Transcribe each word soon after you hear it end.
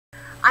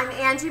I'm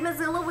Angie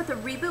Mozilo with a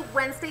Reboot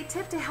Wednesday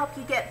tip to help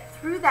you get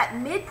through that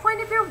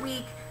midpoint of your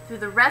week, through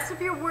the rest of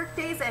your work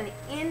days, and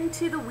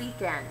into the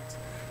weekend.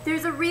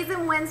 There's a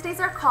reason Wednesdays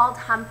are called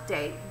Hump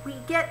Day. We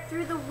get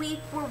through the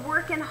week, we're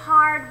working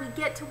hard, we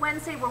get to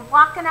Wednesday, we're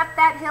walking up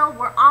that hill,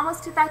 we're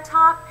almost to that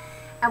top,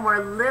 and we're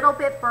a little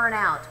bit burnt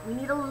out. We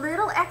need a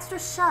little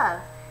extra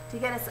shove to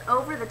get us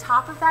over the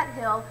top of that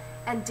hill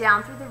and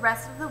down through the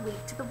rest of the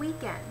week to the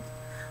weekend.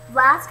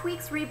 Last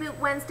week's Reboot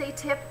Wednesday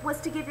tip was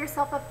to give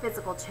yourself a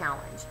physical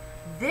challenge.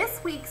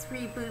 This week's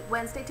Reboot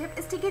Wednesday tip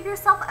is to give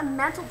yourself a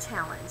mental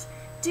challenge.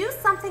 Do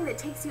something that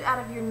takes you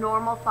out of your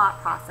normal thought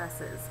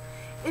processes.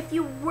 If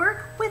you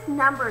work with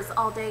numbers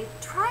all day,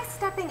 try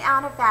stepping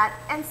out of that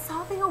and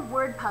solving a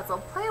word puzzle.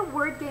 Play a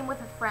word game with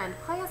a friend.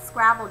 Play a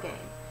Scrabble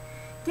game.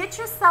 Get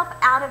yourself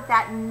out of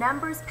that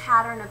numbers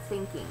pattern of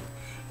thinking.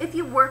 If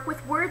you work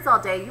with words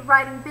all day, you're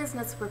writing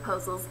business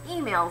proposals,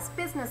 emails,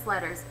 business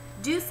letters,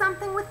 do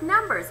something with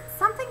numbers,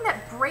 something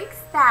that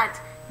breaks that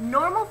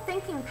normal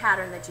thinking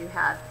pattern that you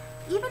have.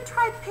 Even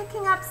try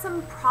picking up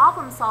some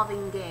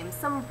problem-solving games,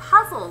 some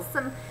puzzles,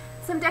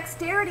 some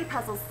dexterity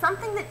puzzles,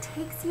 something that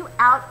takes you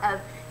out of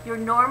your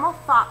normal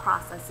thought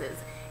processes.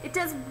 It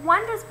does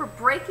wonders for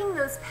breaking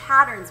those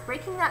patterns,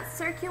 breaking that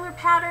circular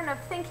pattern of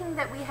thinking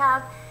that we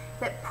have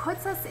that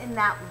puts us in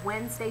that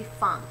Wednesday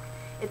funk.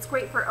 It's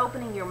great for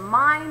opening your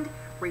mind,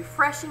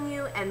 refreshing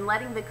you, and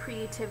letting the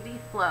creativity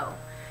flow.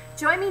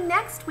 Join me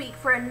next week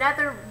for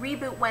another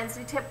Reboot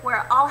Wednesday tip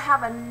where I'll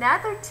have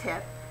another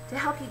tip to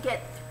help you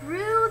get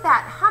through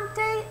that hump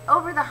day,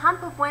 over the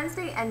hump of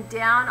Wednesday, and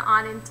down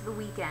on into the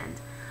weekend.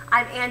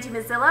 I'm Angie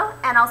Mozilo,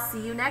 and I'll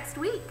see you next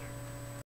week.